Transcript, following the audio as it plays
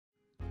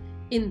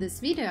In this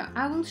video,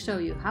 I will show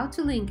you how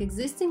to link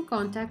existing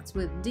contacts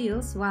with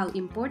deals while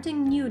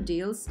importing new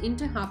deals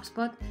into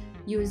HubSpot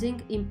using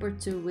Import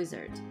to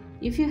Wizard.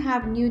 If you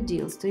have new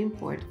deals to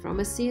import from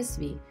a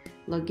CSV,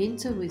 log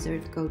into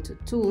Wizard, go to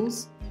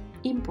Tools,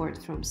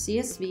 Import from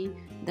CSV,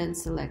 then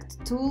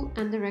select Tool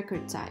and the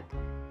record type.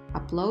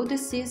 Upload the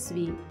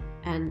CSV,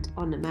 and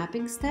on the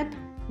mapping step,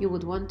 you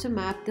would want to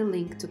map the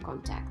link to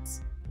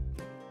contacts.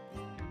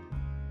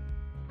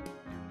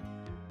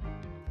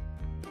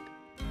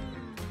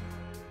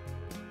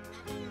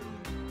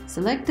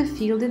 Select the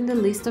field in the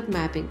list of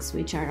mappings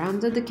which are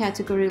under the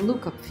category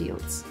Lookup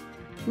fields.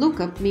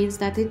 Lookup means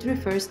that it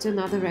refers to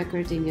another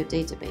record in your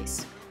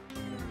database.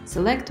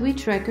 Select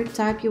which record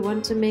type you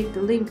want to make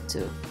the link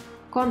to,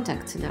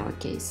 contacts in our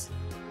case.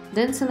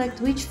 Then select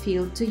which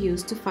field to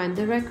use to find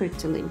the record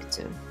to link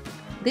to.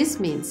 This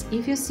means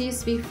if your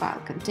CSV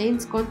file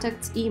contains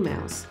contacts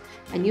emails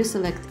and you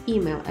select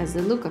email as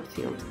the lookup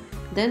field,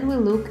 then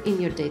we'll look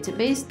in your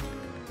database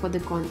for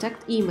the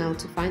contact email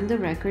to find the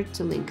record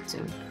to link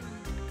to.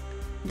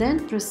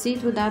 Then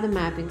proceed with other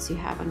mappings you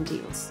have on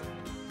deals.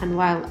 And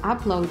while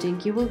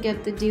uploading, you will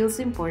get the deals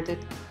imported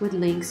with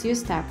links you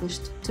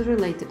established to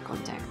related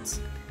contacts.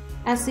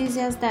 As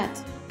easy as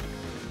that.